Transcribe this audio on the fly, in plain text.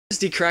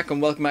Crack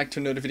and welcome back to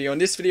another video. In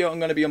this video I'm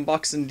going to be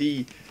unboxing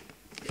the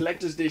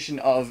collector's edition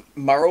of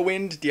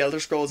Morrowind, the Elder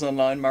Scrolls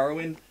Online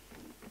Morrowind.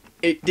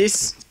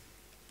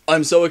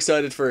 I'm so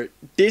excited for it.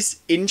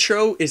 This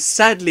intro is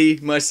sadly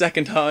my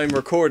second time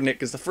recording it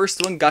because the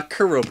first one got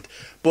corrupt.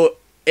 But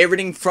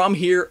everything from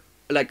here,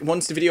 like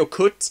once the video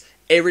cuts,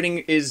 everything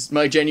is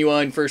my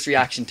genuine first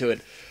reaction to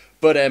it.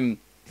 But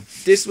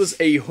this was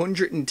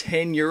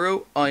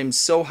 €110. I'm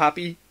so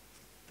happy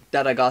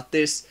that I got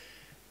this.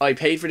 I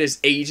paid for this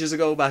ages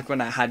ago, back when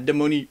I had the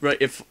money.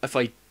 Right, if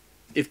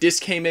this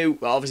came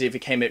out, well, obviously if it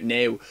came out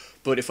now,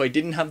 but if I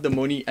didn't have the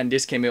money and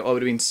this came out, I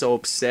would have been so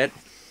upset.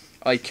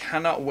 I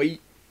cannot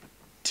wait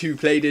to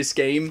play this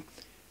game.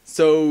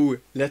 So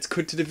let's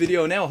cut to the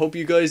video now. I hope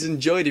you guys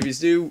enjoyed. If you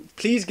do,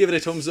 please give it a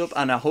thumbs up,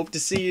 and I hope to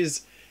see you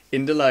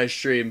in the live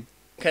stream.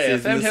 Okay, I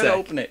found how to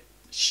open it.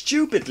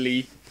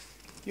 Stupidly,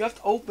 you have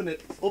to open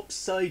it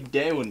upside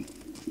down.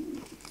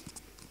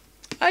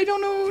 I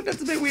don't know,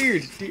 that's a bit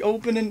weird. The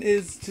opening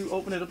is to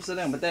open it upside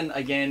down, but then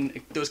again,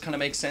 it does kind of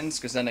make sense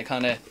because then it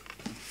kind of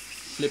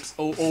flips.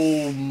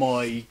 Oh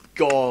my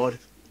god.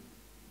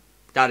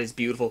 That is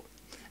beautiful.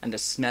 And the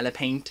smell of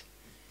paint.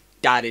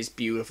 That is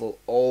beautiful.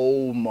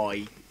 Oh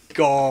my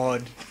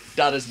god.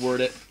 That is worth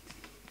it.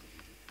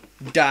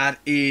 That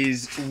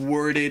is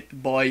worth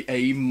it by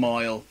a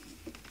mile.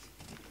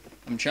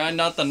 I'm trying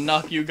not to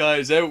knock you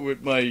guys out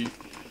with my...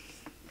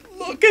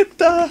 Look at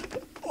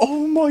that.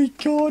 Oh my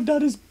god,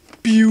 that is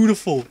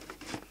beautiful.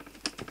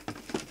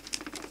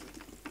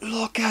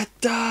 Look at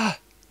that.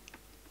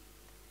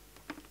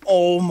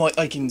 Oh my,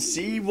 I can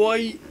see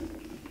why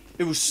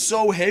it was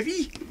so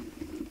heavy.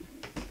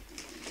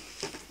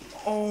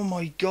 Oh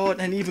my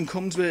god, and it even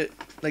comes with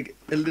like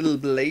a little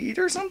blade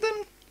or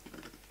something.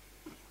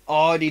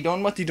 Oh, they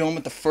done what they done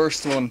with the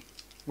first one,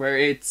 where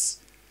it's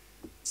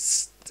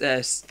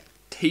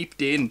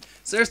taped in.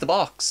 So there's the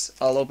box.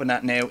 I'll open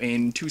that now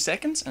in 2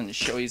 seconds and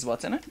show you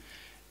what's in it.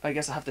 I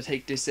guess I have to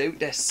take this out.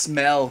 The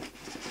smell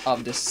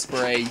of the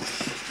spray.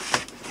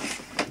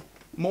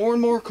 More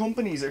and more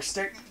companies are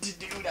starting to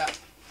do that,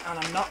 and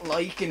I'm not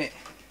liking it.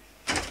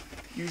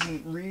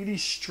 Using really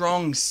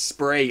strong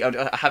spray.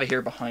 I have it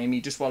here behind me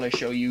just while I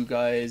show you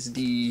guys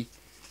the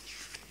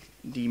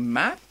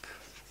map.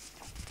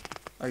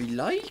 I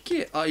like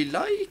it. I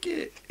like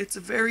it. It's a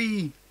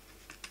very,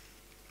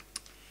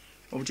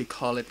 what would you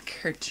call it,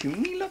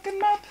 cartoony looking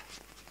map.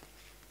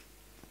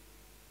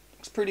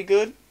 Looks pretty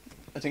good.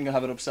 I think I'll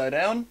have it upside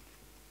down.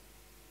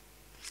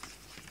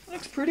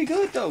 Looks pretty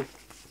good though.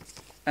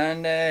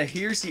 And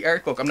here's the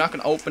art book. I'm not going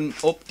to open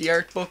up the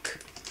art book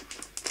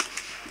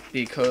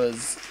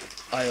because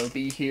I'll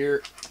be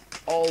here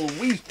all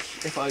week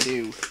if I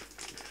do.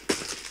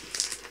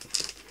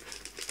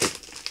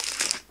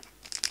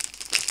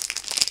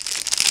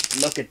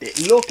 Look at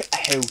this. Look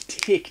how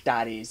thick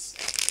that is.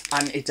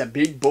 And it's a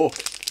big book.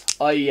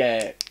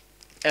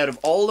 Out of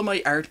all of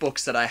my art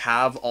books that I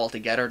have all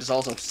together, there's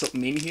also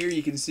something in here.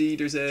 You can see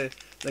there's a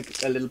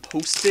little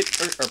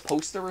post-it or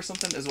poster or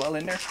something as well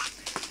in there.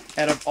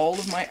 Out of all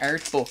of my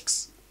art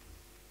books,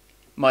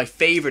 my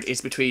favourite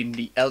is between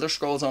the Elder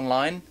Scrolls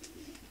Online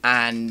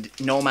and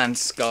No Man's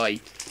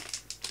Sky.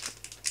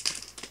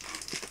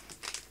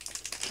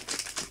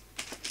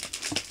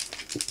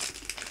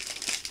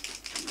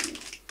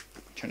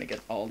 Trying to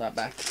get all that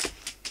back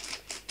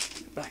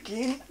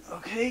in.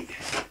 Okay.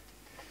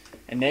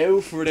 And now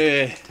for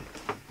the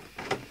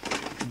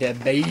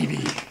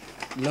baby.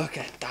 Look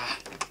at that.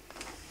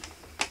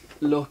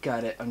 Look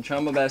at it. I'm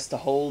trying my best to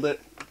hold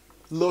it.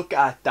 Look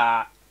at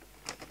that.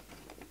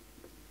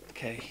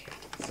 Okay,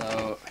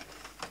 so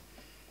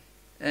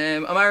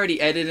I'm already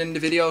editing the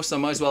video, so I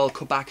might as well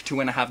cut back to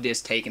when I have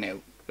this taken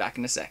out. Back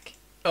in a sec.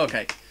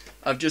 Okay,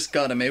 I've just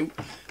got him out.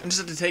 I'm just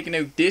have to taking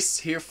out this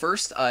here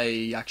first.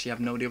 I actually have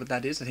no idea what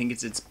that is. I think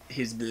it's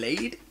his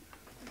blade.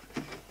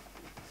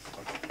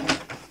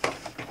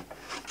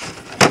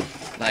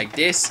 Like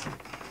this.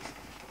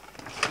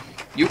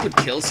 You could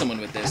kill someone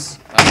with this.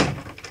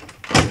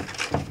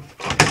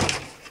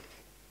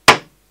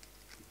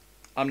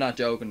 I'm not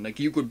joking. Like,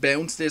 you could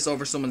bounce this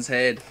over someone's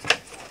head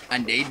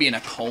and they'd be in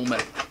a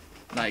coma.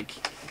 Like,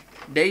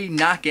 they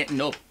not getting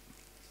up.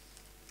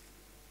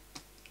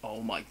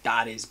 Oh my,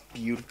 that is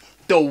beautiful.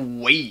 The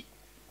weight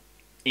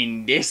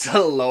in this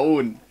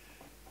alone.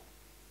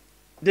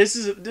 This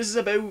is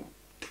about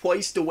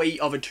twice the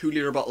weight of a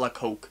 2-liter bottle of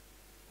Coke.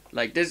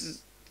 Like, this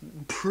is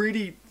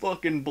pretty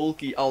fucking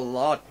bulky, a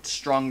lot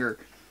stronger.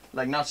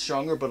 Like, not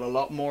stronger, but a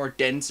lot more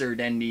denser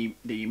than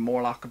the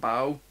Morlock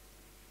bow.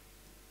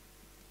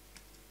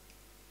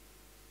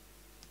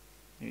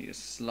 You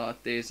just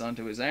slot this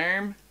onto his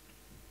arm.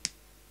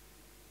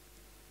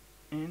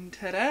 And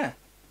ta-da!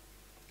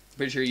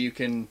 Pretty sure you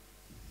can...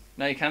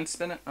 No, you can't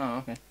spin it? Oh,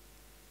 okay.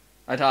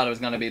 I thought it was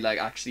going to be, like,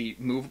 actually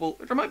movable.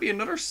 There might be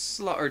another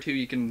slot or two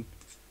you can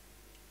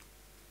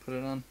put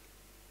it on.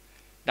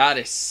 That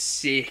is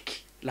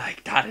sick.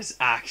 Like, that is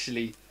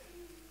actually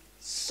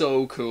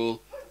so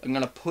cool. I'm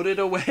going to put it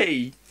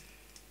away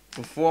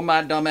before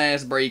my dumb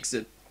ass breaks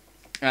it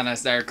and I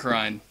start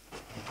crying.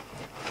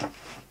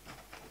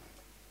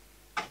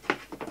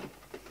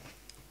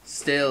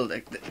 still,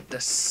 like, the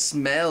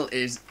smell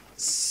is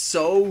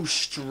so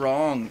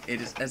strong. It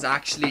is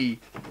actually,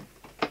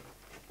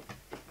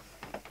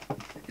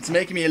 it's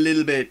making me a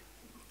little bit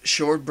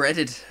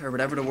short-breathted, or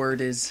whatever the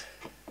word is.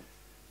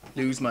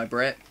 Lose my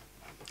breath.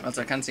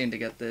 Also, I can't seem to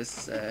get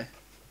this,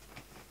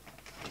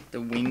 the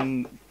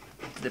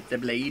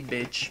blade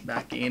bitch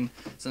back in.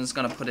 So I'm just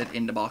gonna put it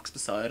in the box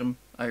beside him.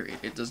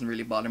 It doesn't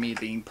really bother me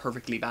being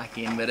perfectly back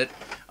in with it.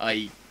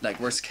 Like,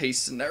 worst case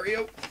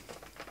scenario,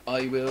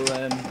 I will,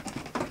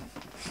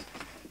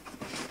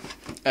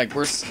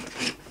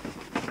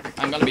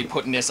 I'm gonna be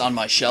putting this on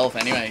my shelf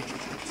anyway.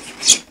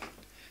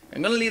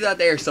 I'm gonna leave that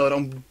there so I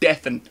don't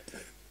deafen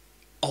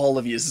all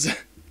of yous.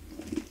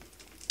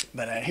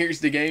 But here's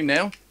the game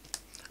now.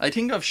 I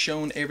think I've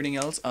shown everything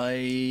else.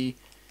 I'm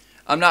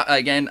not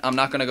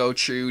gonna go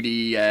through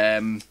the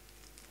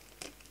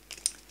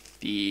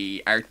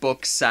art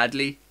book,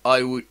 sadly.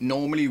 I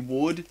normally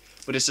would,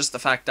 but it's just the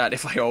fact that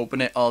if I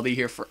open it, I'll be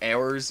here for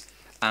hours,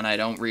 and I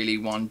don't really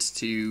want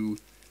to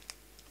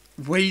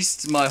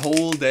waste my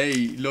whole day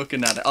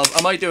looking at it.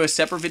 I might do a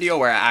separate video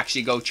where I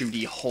actually go through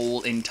the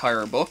whole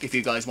entire book. If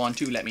you guys want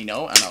to, let me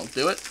know and I'll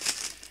do it.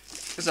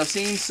 Because I've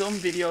seen some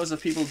videos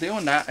of people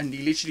doing that and they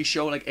literally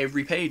show like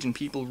every page and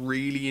people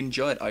really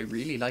enjoy it. I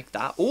really like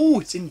that.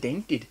 Oh, it's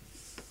indented.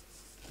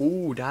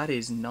 Oh, that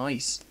is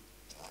nice.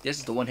 This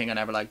is the one thing I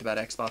never liked about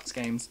Xbox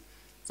games.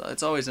 So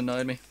it's always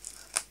annoyed me.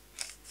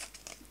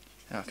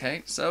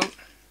 Okay, so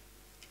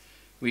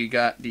we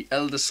got the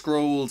Elder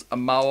Scrolls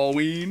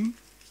Morrowind.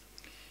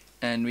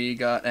 And we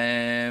got, what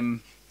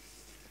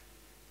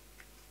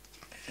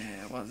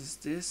is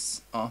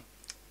this? Oh,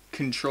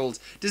 controls.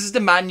 This is the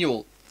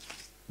manual.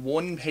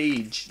 One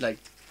page, like,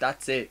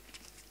 that's it.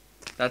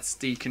 That's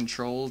the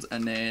controls.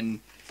 And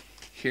then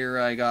here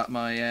I got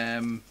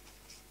my,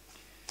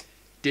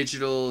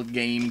 digital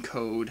game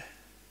code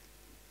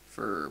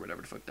for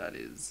whatever the fuck that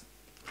is.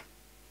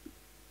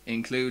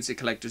 Includes the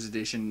collector's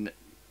edition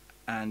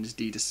and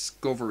the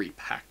discovery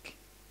pack.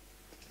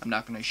 I'm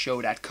not going to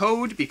show that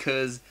code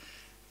because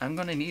I'm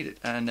gonna need it,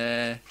 and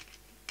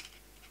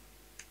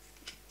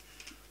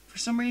for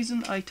some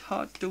reason I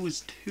thought there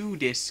was 2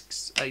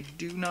 discs. I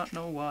do not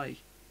know why.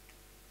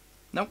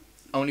 Nope,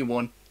 only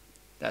one.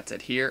 That's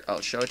it. Here, I'll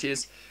show it to you.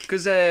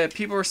 Because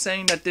people were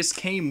saying that this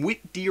came with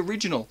the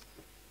original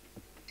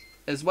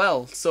as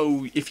well.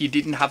 So if you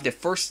didn't have the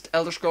first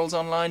Elder Scrolls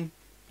Online,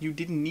 you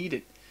didn't need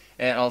it.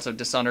 And also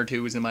Dishonored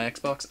 2 is in my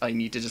Xbox. I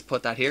need to just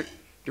put that here.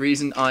 The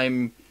reason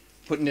I'm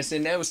putting this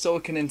in now is so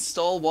it can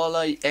install while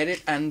I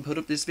edit and put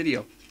up this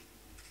video.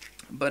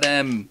 But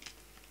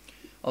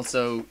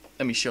also,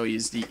 let me show you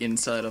the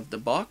inside of the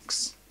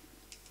box.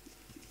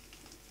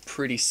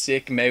 Pretty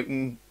sick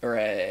mountain, or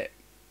a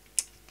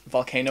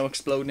volcano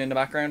exploding in the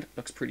background.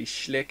 Looks pretty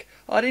slick.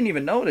 Oh, I didn't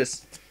even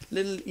notice.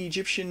 Little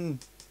Egyptian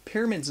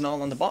pyramids and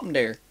all on the bottom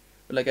there.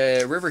 With like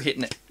a river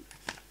hitting it.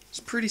 It's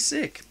pretty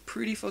sick.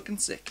 Pretty fucking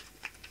sick.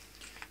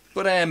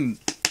 But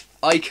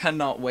I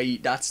cannot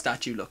wait. That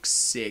statue looks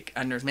sick.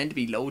 And there's meant to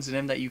be loads of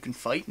them that you can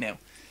fight now.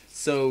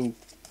 So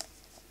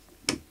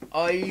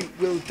I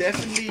will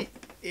definitely,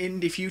 in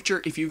the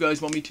future, if you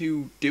guys want me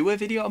to do a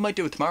video, I might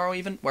do it tomorrow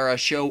even, where I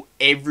show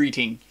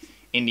everything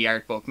in the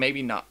art book.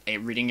 Maybe not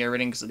everything,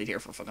 because I'll be here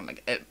for fucking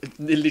like, it'll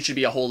literally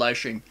be a whole live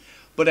stream.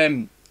 But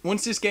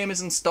once this game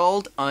is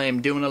installed, I'm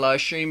doing a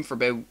live stream for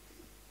about,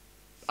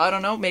 I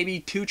don't know,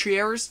 maybe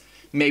 2-3 hours,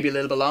 maybe a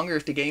little bit longer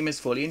if the game is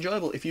fully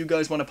enjoyable. If you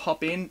guys want to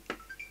pop in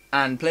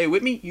and play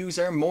with me, yous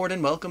are more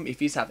than welcome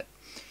if yous have it.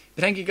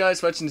 But thank you guys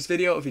for watching this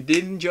video. If you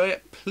did enjoy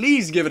it,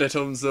 please give it a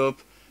thumbs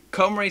up.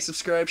 Comment, rate,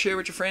 subscribe, share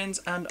with your friends,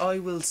 and I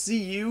will see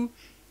you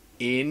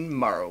in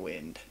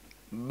Morrowind.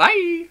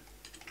 Bye!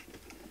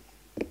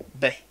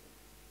 Bye.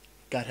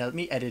 God help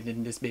me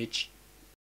editing this bitch.